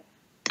 60, and went,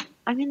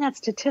 I'm in that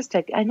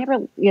statistic. I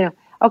never,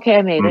 okay,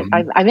 I made it.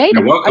 I made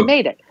it. Welcome. I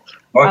made it.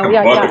 Welcome.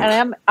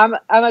 And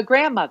I'm a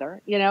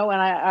grandmother, and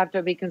I have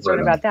to be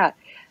concerned about that.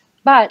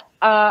 But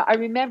I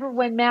remember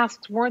when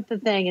masks weren't the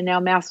thing, and now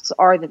masks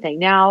are the thing.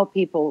 Now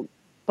people,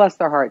 bless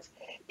their hearts,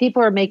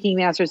 people are making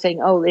masks or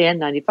saying, oh, the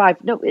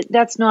N95. No,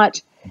 that's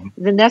not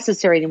the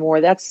necessary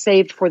anymore. That's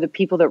saved for the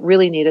people that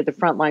really need it, the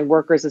frontline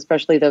workers,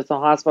 especially those in the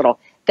hospital.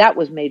 That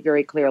was made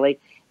very clearly.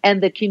 And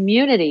the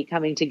community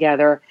coming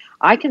together,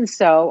 I can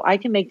sew, I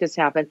can make this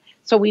happen.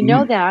 So we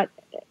know that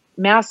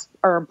masks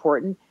are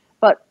important,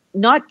 but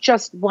not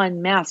just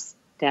one mask,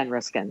 Dan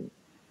Riskin.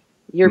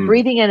 You're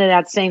breathing into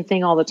that same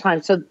thing all the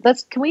time. So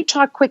can we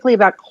talk quickly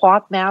about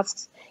cloth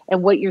masks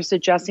and what you're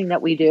suggesting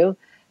that we do?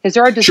 Because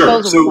there are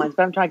disposable ones,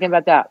 but I'm talking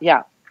about that.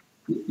 Yeah.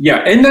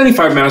 Yeah,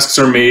 N95 masks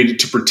are made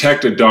to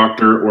protect a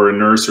doctor or a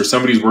nurse or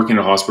somebody who's working in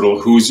a hospital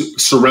who's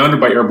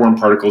surrounded by airborne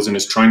particles and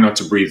is trying not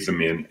to breathe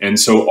them in. And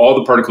so all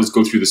the particles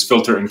go through this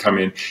filter and come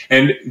in.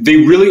 And they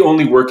really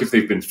only work if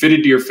they've been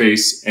fitted to your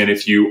face and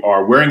if you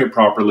are wearing it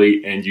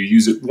properly and you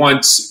use it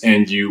once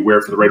and you wear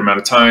it for the right amount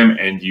of time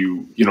and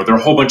there are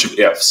a whole bunch of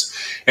ifs.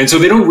 And so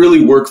they don't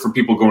really work for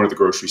people going to the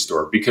grocery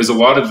store because a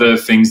lot of the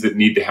things that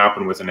need to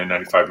happen with an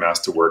N95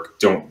 mask to work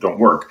don't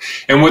work.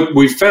 And what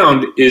we've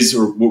found is,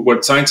 or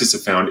what scientists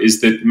have found,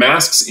 is that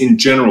masks in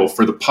general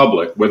for the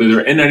public, whether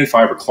they're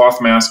N95 or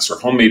cloth masks or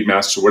homemade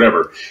masks or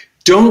whatever,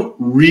 don't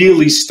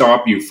really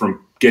stop you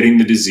from getting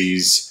the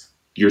disease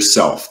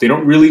yourself. They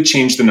don't really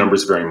change the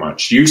numbers very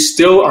much. You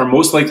still are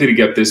most likely to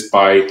get this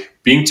by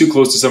being too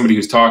close to somebody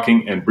who's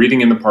talking and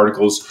breathing in the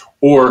particles,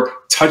 or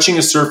touching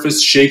a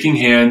surface, shaking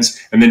hands,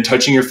 and then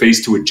touching your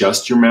face to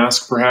adjust your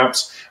mask,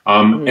 perhaps.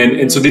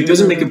 And so it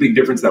doesn't make a big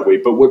difference that way.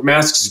 But what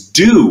masks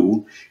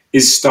do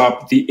is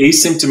stop the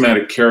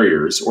asymptomatic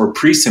carriers or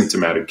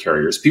pre-symptomatic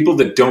carriers, people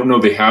that don't know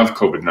they have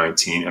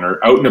COVID-19 and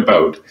are out and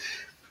about,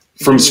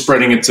 from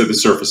spreading it to the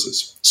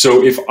surfaces.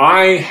 So if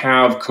I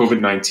have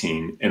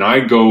COVID-19 and I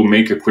go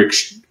make a quick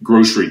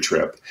grocery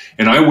trip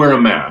and I wear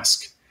a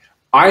mask,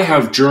 I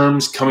have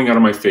germs coming out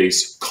of my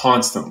face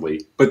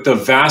constantly, but the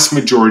vast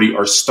majority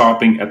are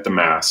stopping at the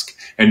mask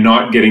and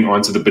not getting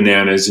onto the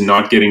bananas and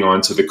not getting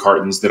onto the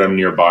cartons that I'm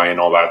nearby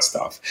and all that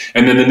stuff.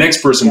 And then the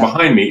next person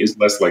behind me is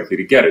less likely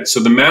to get it. So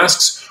the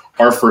masks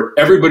are for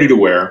everybody to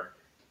wear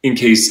in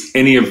case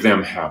any of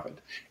them have it.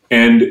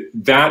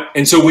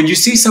 And so when you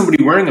see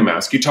somebody wearing a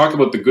mask, you talk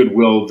about the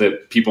goodwill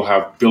that people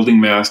have building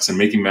masks and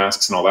making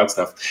masks and all that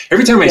stuff.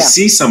 Every time I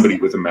see somebody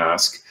with a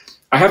mask,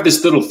 I have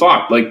this little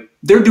thought, like,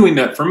 they're doing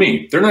that for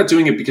me. They're not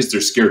doing it because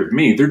they're scared of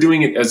me. They're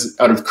doing it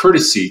out of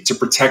courtesy to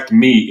protect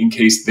me in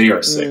case they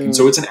are sick. And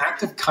so it's an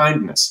act of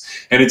kindness.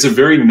 And it's a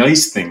very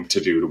nice thing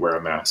to do, to wear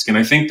a mask. And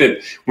I think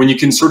that when you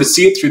can sort of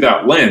see it through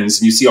that lens,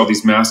 and you see all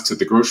these masks at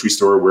the grocery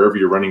store or wherever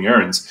you're running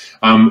errands,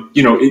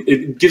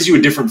 it gives you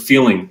a different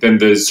feeling than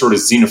the sort of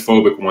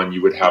xenophobic one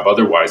you would have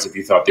otherwise if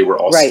you thought they were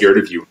all scared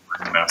of you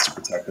wearing a mask to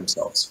protect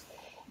themselves.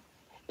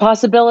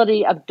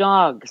 Possibility of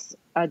dogs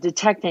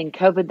detecting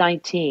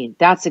COVID-19.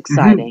 That's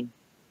exciting.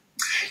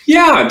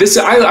 Yeah,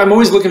 I'm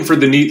always looking for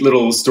the neat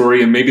little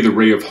story and maybe the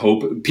ray of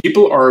hope.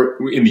 People are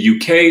in the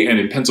UK and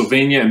in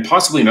Pennsylvania and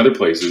possibly in other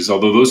places,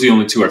 although those are the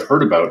only two I've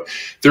heard about.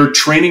 They're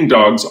training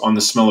dogs on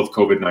the smell of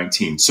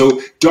COVID-19. So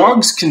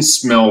dogs can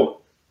smell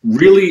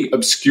really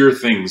obscure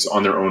things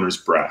on their owner's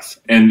breath.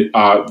 And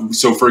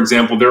so, for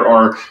example, there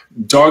are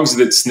dogs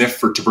that sniff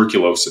for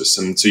tuberculosis.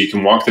 And so you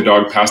can walk the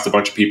dog past a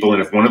bunch of people,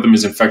 and if one of them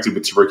is infected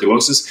with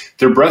tuberculosis,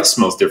 their breath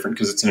smells different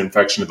because it's an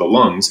infection of the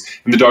lungs,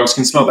 and the dogs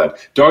can smell that.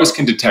 Dogs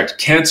can detect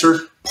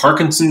cancer,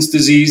 Parkinson's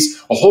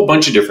disease, a whole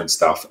bunch of different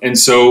stuff. And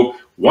so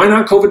why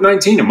not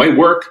COVID-19? It might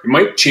work. It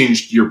might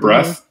change your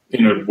breath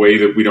in a way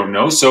that we don't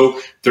know.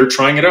 So they're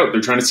trying it out. They're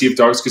trying to see if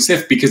dogs can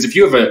sniff, because if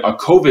you have a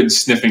COVID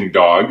sniffing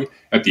dog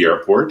at the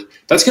airport,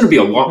 that's going to be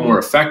a lot more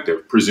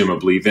effective,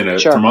 presumably, than a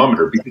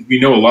thermometer, because we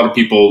know a lot of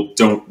people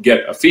don't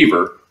get a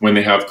fever when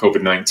they have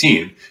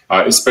COVID-19,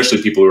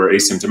 especially people who are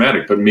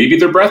asymptomatic, but maybe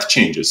their breath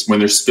changes when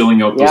they're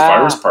spilling out those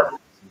virus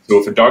particles. So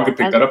if a dog could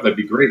pick that up, that'd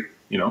be great,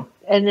 you know?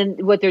 And then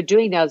what they're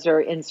doing now is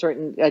they're in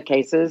certain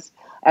cases,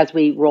 as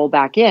we roll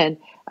back in,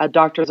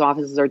 doctors'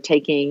 offices are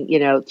taking,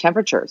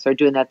 temperatures. They're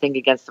doing that thing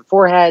against the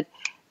forehead.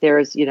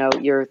 There's,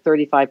 you're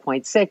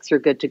 35.6, you're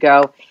good to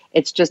go.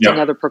 It's just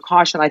another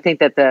precaution I think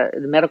that the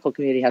medical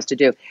community has to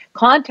do.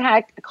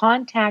 Contact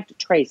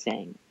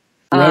tracing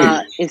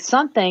is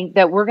something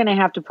that we're going to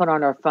have to put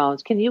on our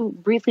phones. Can you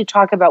briefly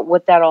talk about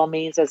what that all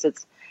means as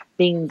it's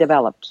being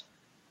developed?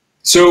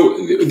 So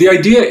the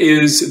idea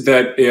is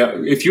that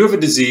if you have a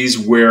disease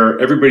where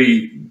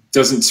everybody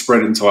doesn't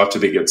spread it until after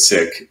they get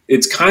sick,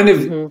 it's kind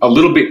of a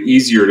little bit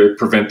easier to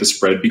prevent the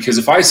spread, because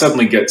if I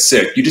suddenly get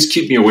sick, you just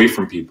keep me away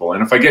from people.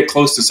 And if I get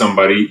close to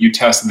somebody, you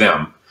test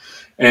them.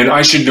 And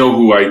I should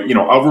know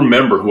I'll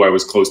remember who I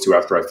was close to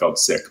after I felt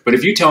sick. But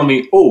if you tell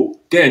me, oh,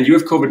 Dan, you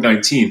have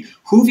COVID-19,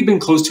 who have you been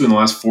close to in the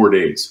last 4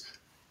 days?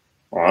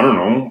 I don't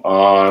know.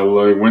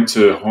 I went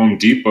to Home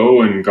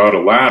Depot and got a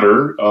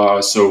ladder.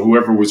 So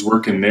whoever was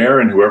working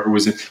there and whoever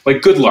was in,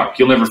 good luck.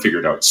 You'll never figure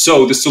it out.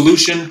 So the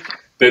solution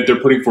that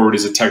they're putting forward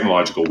is a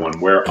technological one,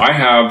 where I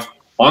have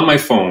on my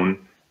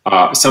phone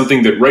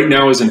something that right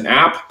now is an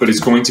app, but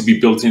it's going to be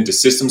built into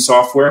system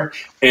software.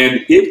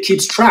 And it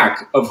keeps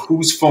track of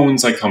whose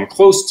phones I come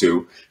close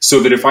to,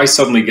 so that if I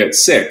suddenly get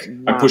sick,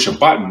 I push a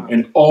button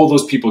and all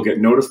those people get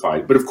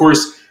notified. But of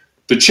course,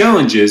 the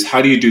challenge is,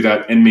 how do you do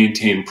that and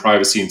maintain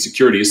privacy and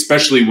security,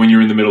 especially when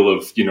you're in the middle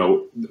of,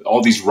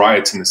 all these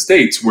riots in the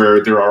States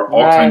where there are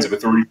all kinds of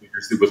authority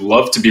figures that would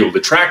love to be able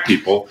to track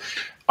people.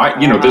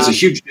 There's a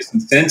huge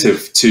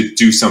disincentive to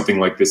do something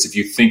like this if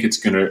you think it's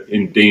going to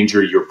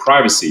endanger your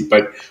privacy.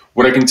 But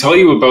what I can tell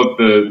you about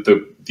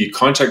the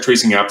contact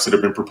tracing apps that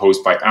have been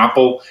proposed by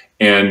Apple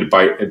and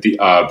by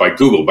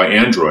Google, by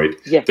Android,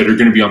 that are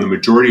going to be on the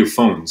majority of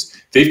phones,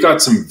 they've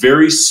got some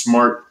very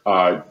smart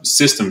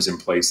systems in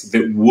place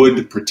that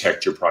would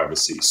protect your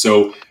privacy.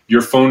 So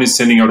your phone is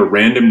sending out a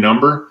random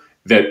number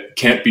that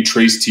can't be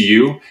traced to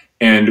you.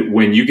 And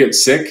when you get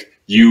sick,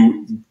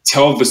 you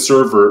tell the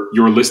server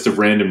your list of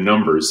random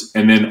numbers,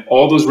 and then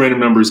all those random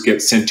numbers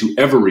get sent to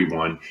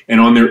everyone. And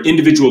on their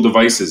individual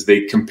devices,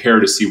 they compare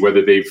to see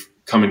whether they've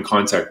come in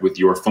contact with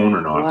your phone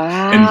or not.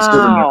 Wow. And the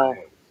server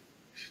never,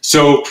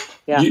 so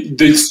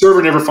the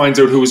server never finds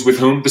out who was with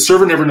whom. The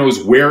server never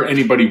knows where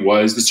anybody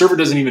was. The server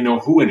doesn't even know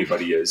who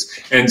anybody is.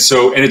 And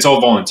it's all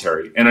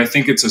voluntary. And I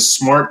think it's a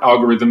smart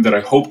algorithm that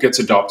I hope gets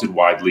adopted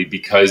widely,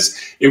 because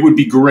it would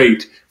be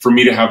great for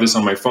me to have this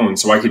on my phone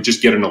so I could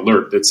just get an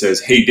alert that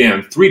says, hey,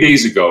 Dan, 3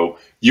 days ago,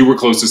 you were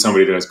close to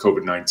somebody that has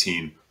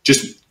COVID-19.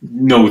 Just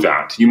know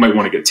that. You might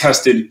want to get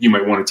tested. You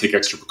might want to take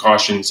extra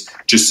precautions,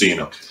 just so you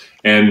know.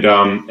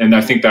 And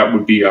I think that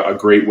would be a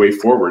great way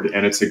forward.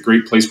 And it's a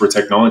great place where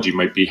technology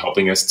might be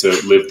helping us to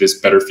live this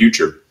better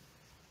future.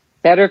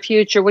 Better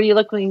future. What are you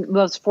looking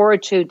most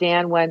forward to,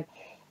 Dan, when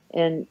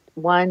in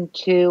 1,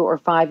 2, or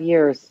 5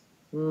 years?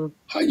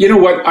 You know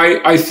what?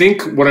 I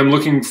think what I'm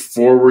looking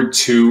forward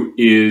to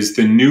is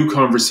the new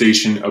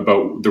conversation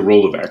about the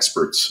role of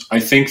experts. I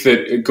think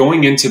that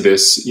going into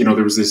this,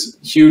 there was this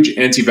huge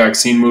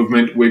anti-vaccine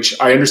movement, which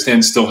I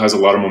understand still has a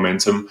lot of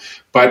momentum,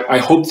 but I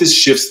hope this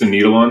shifts the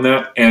needle on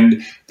that.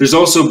 And there's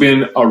also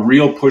been a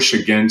real push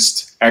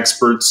against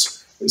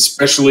experts,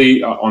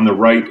 especially on the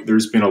right.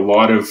 There's been a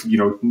lot of,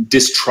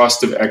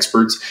 distrust of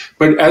experts.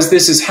 But as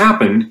this has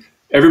happened,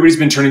 everybody's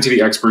been turning to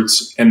the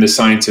experts and the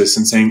scientists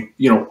and saying,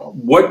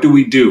 what do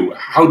we do?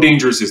 How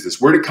dangerous is this?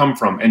 Where did it come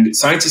from? And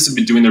scientists have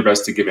been doing their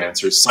best to give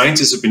answers.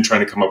 Scientists have been trying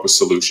to come up with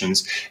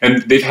solutions,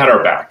 and they've had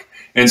our back.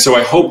 And so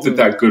I hope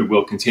that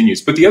goodwill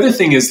continues. But the other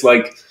thing is,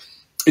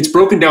 it's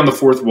broken down the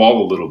fourth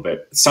wall a little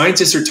bit.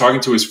 Scientists are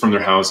talking to us from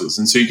their houses.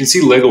 And so you can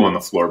see Lego on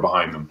the floor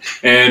behind them.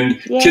 And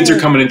kids are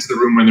coming into the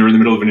room when they're in the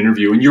middle of an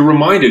interview. And you're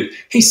reminded,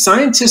 hey,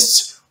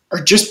 scientists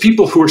are just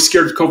people who are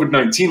scared of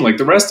COVID-19 like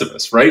the rest of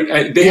us,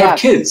 right? They have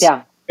kids.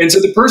 Yeah. And so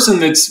the person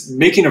that's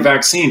making a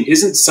vaccine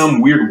isn't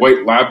some weird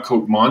white lab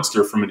coat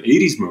monster from an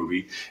 80s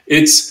movie.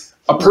 It's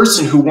a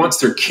person who wants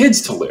their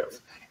kids to live.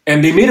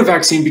 And they made a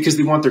vaccine because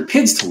they want their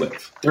kids to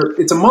live.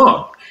 It's a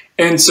mom.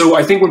 And so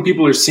I think when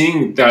people are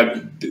seeing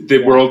that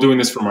we're all doing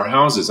this from our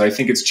houses, I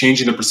think it's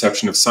changing the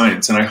perception of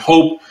science. And I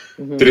hope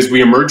that as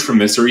we emerge from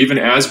this, or even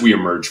as we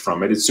emerge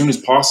from it, as soon as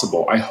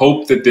possible, I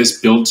hope that this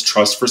builds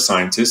trust for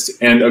scientists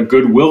and a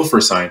goodwill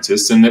for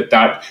scientists, and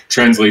that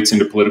translates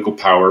into political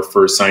power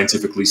for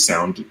scientifically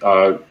sound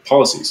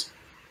policies.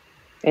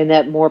 And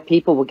that more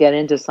people will get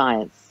into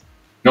science.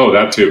 No,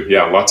 that too.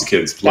 Yeah, lots of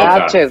kids.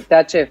 Love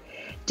that too.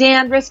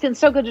 Dan Riskin,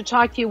 so good to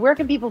talk to you. Where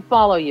can people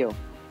follow you?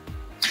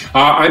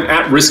 I'm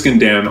at Riskin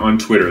Dan on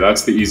Twitter.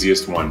 That's the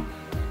easiest one.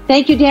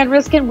 Thank you, Dan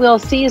Riskin. We'll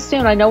see you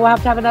soon. I know we'll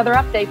have to have another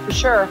update for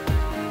sure.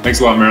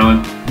 Thanks a lot,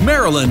 Marilyn.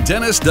 Marilyn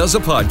Dennis Does a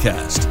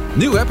Podcast.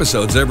 New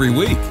episodes every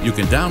week. You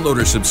can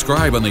download or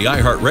subscribe on the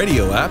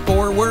iHeartRadio app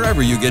or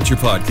wherever you get your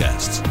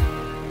podcasts.